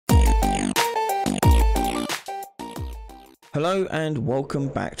Hello and welcome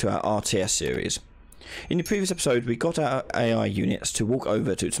back to our RTS series. In the previous episode we got our AI units to walk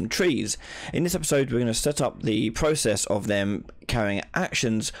over to some trees. In this episode we're going to set up the process of them carrying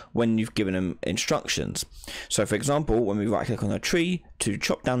actions when you've given them instructions. So for example, when we right click on a tree to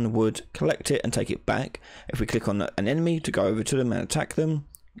chop down the wood, collect it and take it back. If we click on an enemy to go over to them and attack them.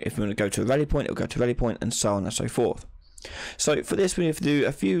 If we want to go to a rally point, it'll go to a rally point, and so on and so forth. So for this we have to do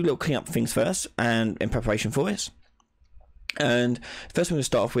a few little cleanup things first and in preparation for this. And first we're going to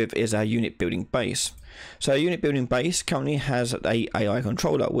start off with is our unit building base. So our unit building base currently has a AI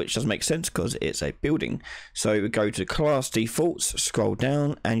controller, which does make sense because it's a building. So we go to class defaults, scroll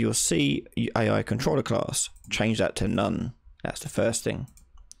down, and you'll see AI controller class. Change that to none. That's the first thing.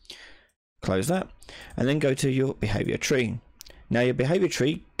 Close that, and then go to your behavior tree. Now your behavior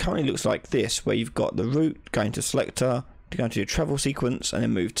tree currently looks like this, where you've got the root going to selector, to go into your travel sequence and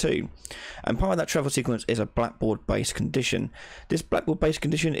then move to. And part of that travel sequence is a blackboard based condition. This blackboard based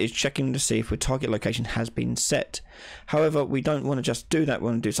condition is checking to see if your target location has been set. However, we don't want to just do that, we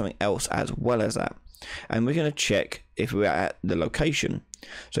want to do something else as well as that. And we're going to check if we're at the location.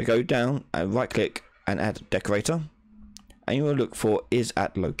 So go down and right click and add decorator. And you will look for is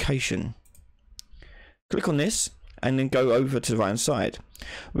at location. Click on this and then go over to the right hand side.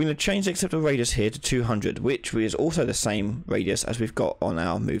 We're going to change the acceptable radius here to 200, which is also the same radius as we've got on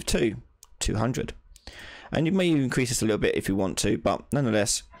our move to 200. And you may increase this a little bit if you want to, but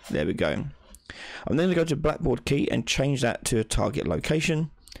nonetheless, there we go. I'm then going to go to blackboard key and change that to a target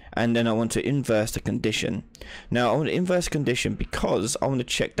location, and then I want to inverse the condition. Now I want to inverse the condition because I want to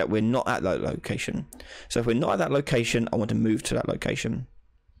check that we're not at that location. So if we're not at that location, I want to move to that location.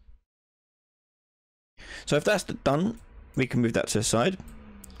 So if that's done, we can move that to the side.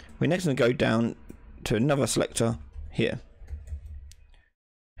 We're next going to go down to another selector here.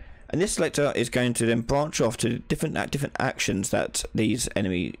 And this selector is going to then branch off to different actions that these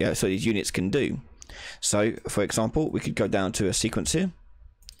these units can do. So for example, we could go down to a sequence here.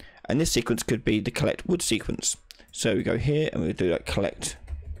 And this sequence could be the collect wood sequence. So we go here and we'll do that collect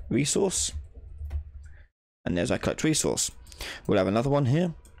resource. And there's our collect resource. We'll have another one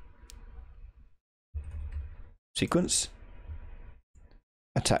here. Sequence,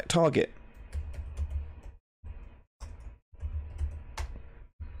 attack target.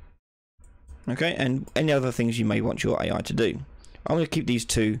 Okay, and any other things you may want your AI to do. I'm going to keep these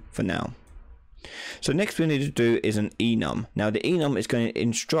two for now. So next we need to do is an enum. Now the enum is going to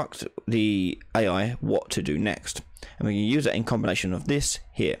instruct the AI what to do next, and we can use it in combination of this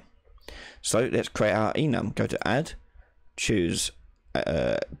here. So let's create our enum. Go to add, choose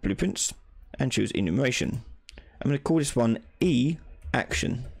blueprints, and choose enumeration. I'm going to call this one E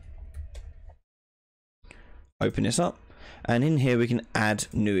action. Open this up, and in here we can add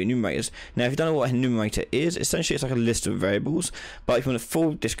new enumerators. Now if you don't know what an enumerator is, essentially it's like a list of variables, but if you want a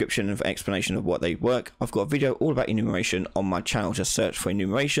full description and explanation of what they work, I've got a video all about enumeration on my channel. Just search for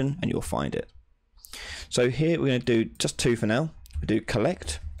enumeration and you'll find it. So here we're going to do just two for now. We'll do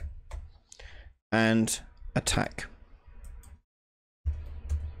collect and attack.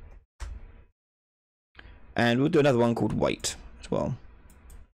 And we'll do another one called wait as well.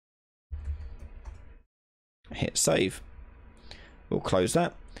 Hit save. We'll close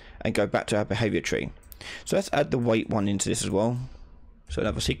that and go back to our behavior tree. So let's add the wait one into this as well. So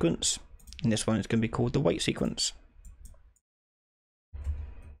another sequence, and this one is going to be called the wait sequence.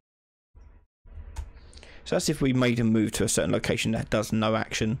 So that's if we made a move to a certain location that does no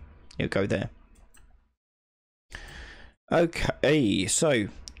action, it'll go there. Okay, so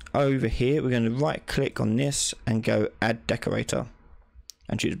over here we're going to right click on this and go add decorator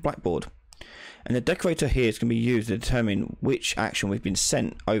and choose blackboard, and the decorator here is going to be used to determine which action we've been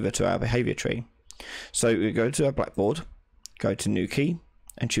sent over to our behavior tree. So we go to our blackboard, go to new key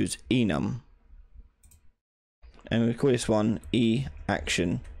and choose enum, and we call this one E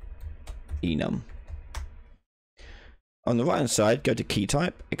action enum. On the right hand side, go to key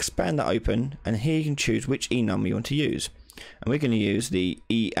type, expand that open, and here you can choose which enum you want to use. And we're going to use the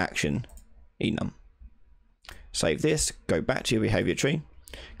E action enum. Save this, go back to your behavior tree,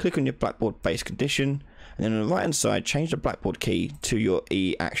 click on your blackboard base condition, and then on the right hand side change the blackboard key to your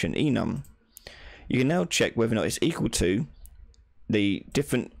E action enum. You can now check whether or not it's equal to the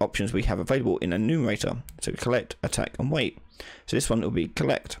different options we have available in a enumerator. So collect, attack and wait. So this one will be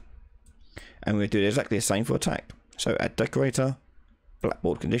collect, and we'll do exactly the same for attack. So add decorator,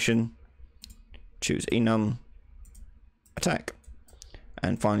 blackboard condition, choose enum, attack,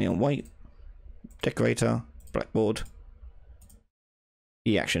 and finally on wait, decorator, blackboard,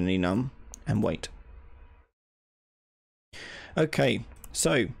 E action enum, and wait. Okay,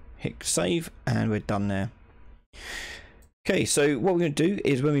 so hit save and we're done there. Okay, so what we're going to do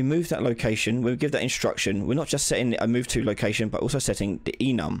is when we move that location, when we give that instruction, we're not just setting a move to location, but also setting the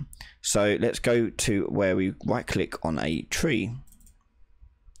enum. So let's go to where we right click on a tree.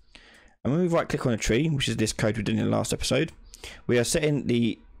 And when we right click on a tree, which is this code we did in the last episode, we are setting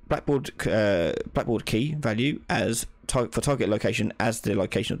the blackboard key value as for target location as the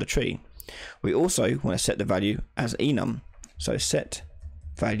location of the tree. We also want to set the value as enum. So set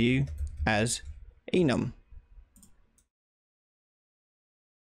value as enum.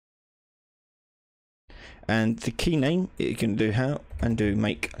 And the key name, you can do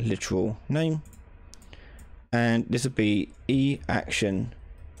make literal name, and this will be action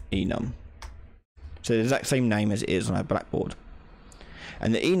enum. So the exact same name as it is on our blackboard.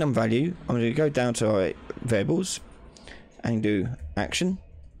 And the enum value, I'm going to go down to our variables and do action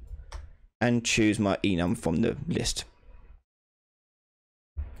and choose my enum from the list.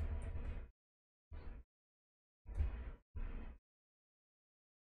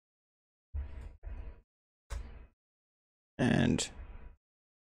 And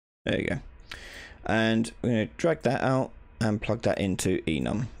there you go. And we're going to drag that out and plug that into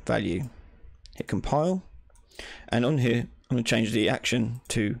enum value. Hit compile, and on here I'm going to change the action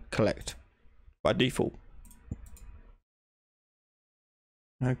to collect by default.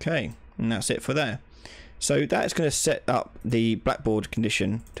 Okay, and that's it for there. So that's going to set up the blackboard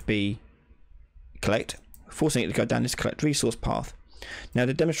condition to be collect, forcing it to go down this collect resource path. Now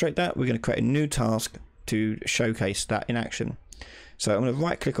to demonstrate that, we're going to create a new task to showcase that in action. So I'm going to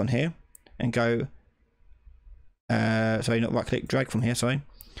right click on here and go sorry, not right click, drag from here, sorry,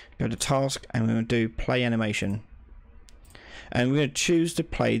 go to task, and we're going to do play animation, and we're going to choose to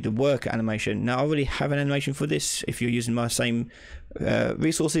play the worker animation. Now I already have an animation for this. If you're using my same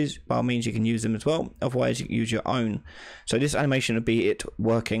resources, by all means you can use them as well, otherwise you can use your own. So this animation will be it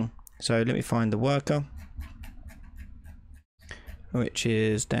working. So let me find the worker, which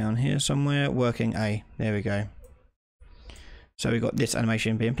is down here somewhere, working A. There we go. So we've got this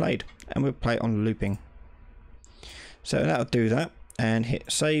animation being played, and we'll play it on looping. So that'll do that, and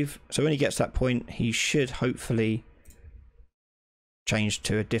hit save. So when he gets to that point, he should hopefully change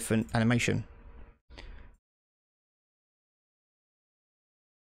to a different animation.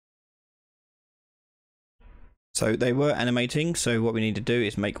 So they were animating, so what we need to do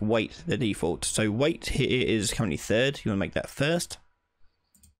is make wait the default. So wait here is currently third, you want to make that first.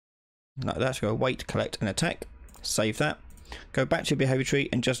 Like that, so go wait, collect and attack. Save that. Go back to your behavior tree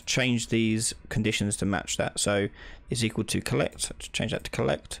and just change these conditions to match that. So is equal to collect, so change that to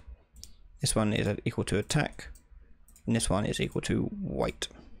collect. This one is equal to attack. And this one is equal to wait.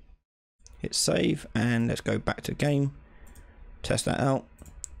 Hit save, and let's go back to game. Test that out.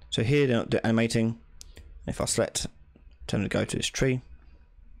 So here they're not animating. If I select, tell them to go to this tree,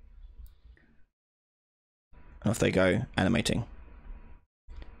 and off they go, animating.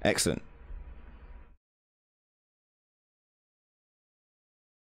 Excellent.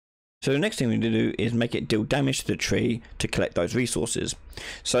 So the next thing we need to do is make it deal damage to the tree to collect those resources.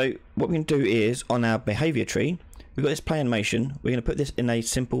 So what we can do is, on our behavior tree, we've got this play animation. We're going to put this in a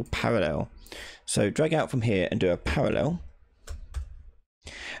simple parallel. So drag out from here and do a parallel.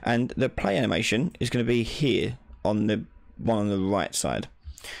 And the play animation is going to be here on the one on the right side.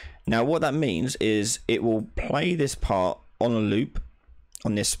 Now what that means is it will play this part on a loop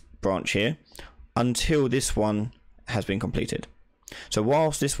on this branch here until this one has been completed. So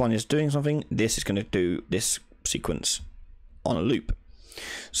whilst this one is doing something, this is going to do this sequence on a loop.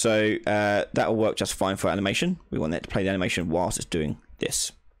 So that will work just fine for animation. We want it to play the animation whilst it's doing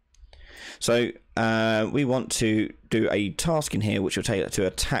this. So we want to do a task in here which will take it to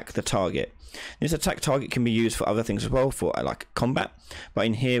attack the target. This attack target can be used for other things as well, for like combat, but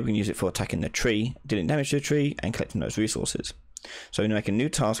in here we can use it for attacking the tree, dealing damage to the tree and collecting those resources. So we're going to make a new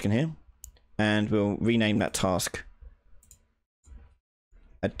task in here, and we'll rename that task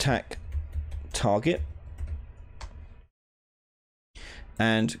attack target,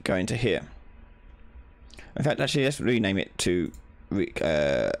 and go into here. In fact, actually let's rename it to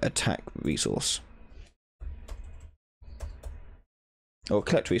attack resource, or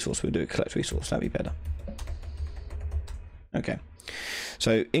collect resource. We'll do a collect resource, that'd be better. Okay,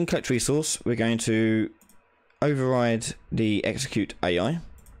 so in collect resource we're going to override the execute AI,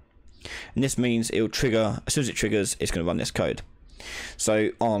 and this means it will trigger, as soon as it triggers it's going to run this code.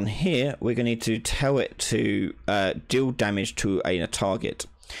 So on here we're going to need to tell it to deal damage to a target.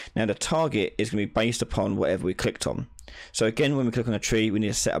 Now the target is going to be based upon whatever we clicked on. So again, when we click on a tree, we need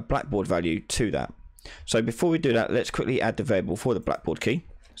to set a blackboard value to that. So before we do that, let's quickly add the variable for the blackboard key.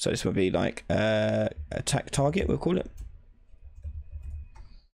 So this will be like attack target, we'll call it,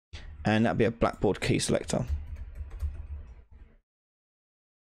 and that'll be a blackboard key selector.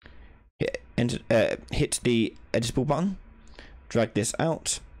 hit the editable button, drag this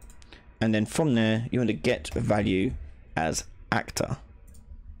out, and then from there you want to get value as actor,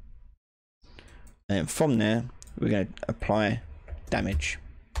 and then from there we're going to apply damage.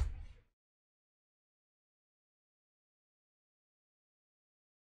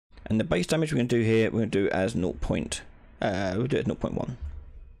 And the base damage we're going to do here, we're going to do as 0.1.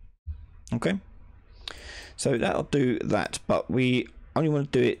 Okay, so that'll do that, but we only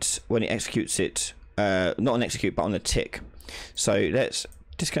want to do it when it executes it, not on execute but on a tick. So let's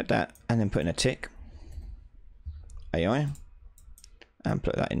disconnect that and then put in a tick AI and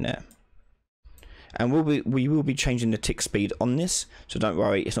put that in there. And we will be changing the tick speed on this, so don't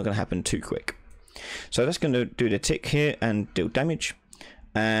worry, it's not going to happen too quick. So that's going to do the tick here and deal damage,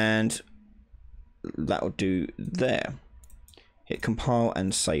 and that will do there. Hit compile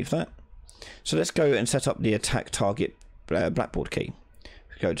and save that. So let's go and set up the attack target blackboard key.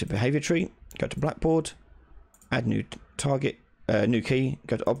 Go to behavior tree, go to blackboard, add new target, new key,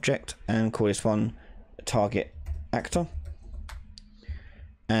 go to object and call this one target actor.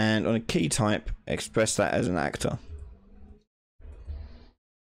 And on a key type, express that as an actor.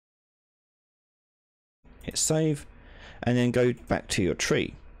 Hit save, and then go back to your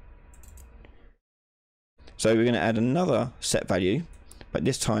tree. So we're going to add another set value, but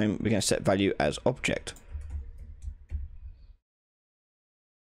this time we're going to set value as object.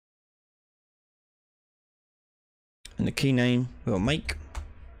 And the key name we'll make,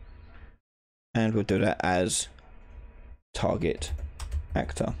 and we'll do that as target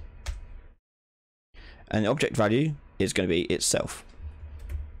actor. And the object value is going to be itself.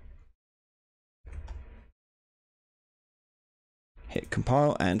 Hit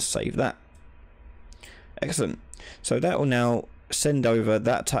compile and save that. Excellent. So that will now send over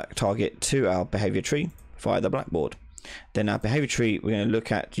that target to our behavior tree via the blackboard. Then our behavior tree, we're going to look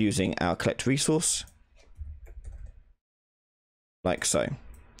at using our collect resource, like so.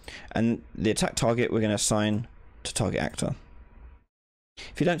 And the attack target we're going to assign to target actor.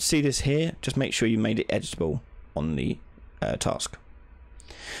 If you don't see this here, just make sure you made it editable on the task.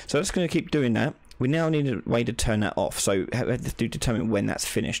 So that's going to keep doing that. We now need a way to turn that off, so we have to determine when that's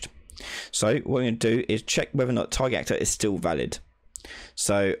finished. So what we're going to do is check whether or not target actor is still valid,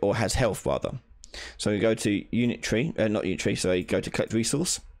 so, or has health rather. So we go to unit tree, not unit tree, so you go to collect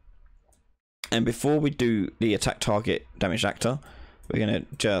resource, and before we do the attack target damaged actor, we're going to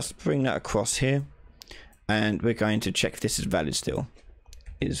just bring that across here, and we're going to check if this is valid still.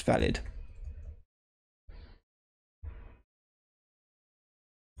 Is valid.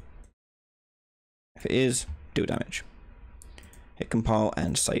 If it is, deal damage. Hit compile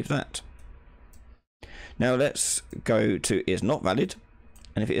and save that. Now let's go to is not valid,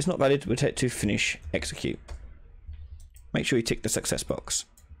 and if it is not valid, we'll take to finish execute. Make sure you tick the success box.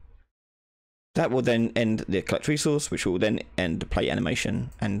 That will then end the collect resource, which will then end the play animation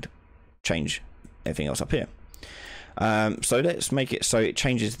and change everything else up here. So let's make it so it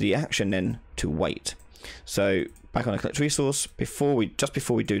changes the action then to wait. So back on the collect resource, just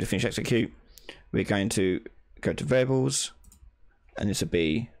before we do the finish execute, we're going to go to variables, and this will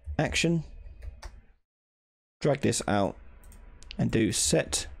be action. Drag this out and do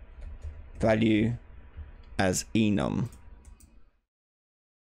set value as enum,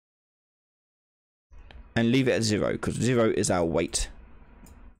 and leave it at 0 because 0 is our wait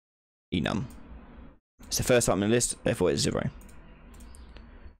enum. It's the first item in the list, therefore it's 0.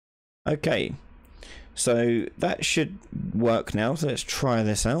 Okay, so that should work now. So let's try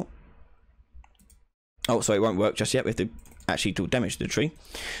this out. Oh, sorry, it won't work just yet. We have to actually do damage to the tree.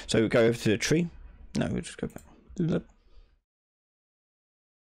 So we'll go over to the tree. No, we'll just go back.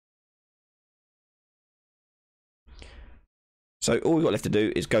 So all we've got left to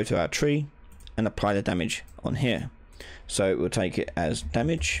do is go to our tree and apply the damage on here. So we'll take it as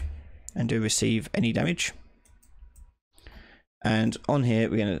damage and do receive any damage. And on here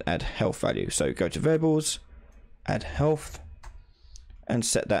we're going to add health value. So go to variables, add health, and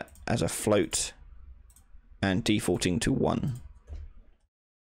set that as a float and defaulting to 1.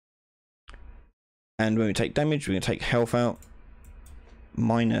 And when we take damage, we're going to take health out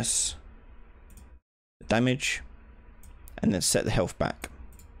minus damage and then set the health back.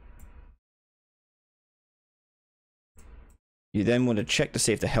 You then want to check to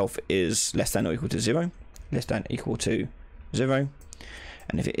see if the health is less than or equal to 0. Less than equal to 0.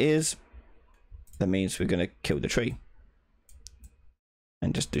 And if it is, that means we're going to kill the tree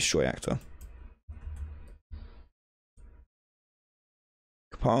and just destroy actor.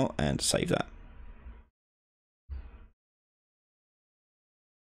 Compile and save that.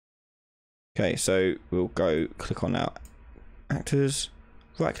 Okay, so we'll go click on our actors,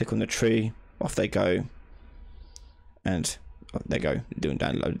 right click on the tree, off they go, and they go, doing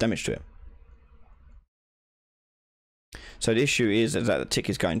down a load of damage to it. So the issue is that the tick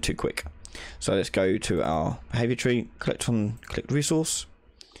is going too quick. So let's go to our behavior tree, click resource,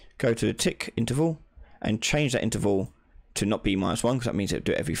 go to the tick interval, and change that interval to not be -1, because that means it'll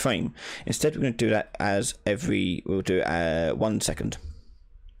do it every frame. Instead, we're going to do that as we'll do it 1 second.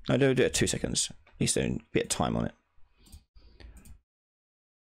 No, don't do it 2 seconds. At least a bit of time on it.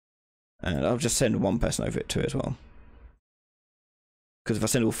 And I'll just send one person over it too as well. Because if I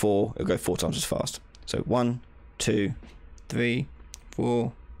send all 4, it'll go 4 times as fast. So 1, 2, 3,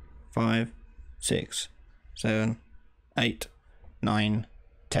 4, 5, 6, 7, 8, 9,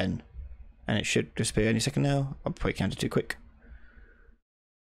 10. And it should disappear any second now. I'll probably count it too quick.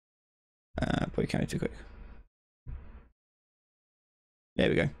 There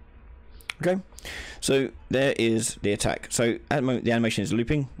we go. Okay, so there is the attack. So at the moment the animation is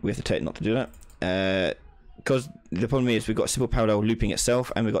looping. We have to tell it not to do that. Because the problem is we've got simple parallel looping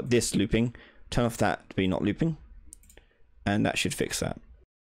itself, and we've got this looping. Turn off that to be not looping, and that should fix that.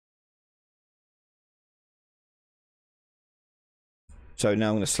 So now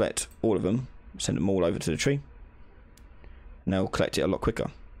I'm going to select all of them, send them all over to the tree. Now we'll collect it a lot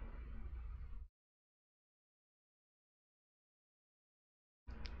quicker.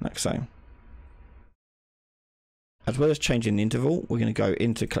 Like so. As well as changing the interval, we're going to go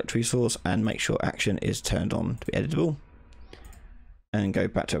into collect resource and make sure action is turned on to be editable. And go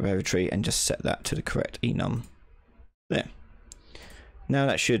back to our behavior tree and just set that to the correct enum. There. Now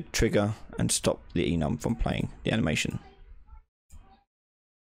that should trigger and stop the enum from playing the animation.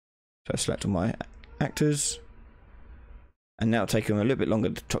 So I select all my actors, and now it'll take them a little bit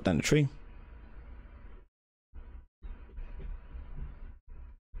longer to chop down the tree.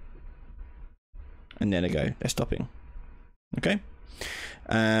 And there they go, they're stopping. Okay,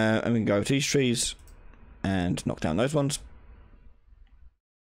 and we can go over to these trees and knock down those ones.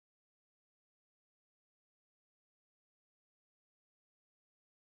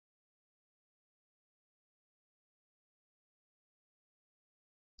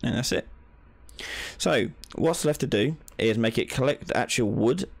 And that's it. So what's left to do is make it collect the actual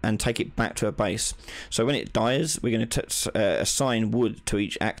wood and take it back to a base. So when it dies, we're going to assign wood to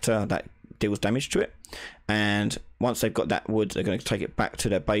each actor that deals damage to it, and once they've got that wood, they're going to take it back to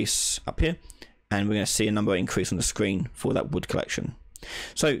their base up here, and we're going to see a number increase on the screen for that wood collection.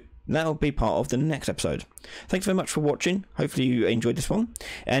 So that'll be part of the next episode. Thanks very much for watching. Hopefully you enjoyed this one,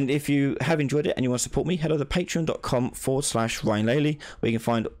 and if you have enjoyed it and you want to support me, head over to patreon.com/RyanLaley, where you can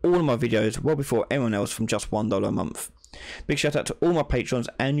find all of my videos well before anyone else from just $1 a month. Big shout out to all my patrons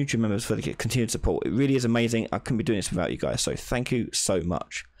and YouTube members for the continued support. It really is amazing. I couldn't be doing this without you guys, so thank you so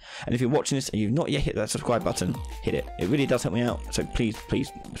much. And if you're watching this and you've not yet hit that subscribe button, hit it. It really does help me out, so please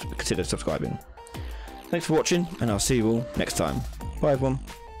consider subscribing. Thanks for watching, and I'll see you all next time. Bye everyone.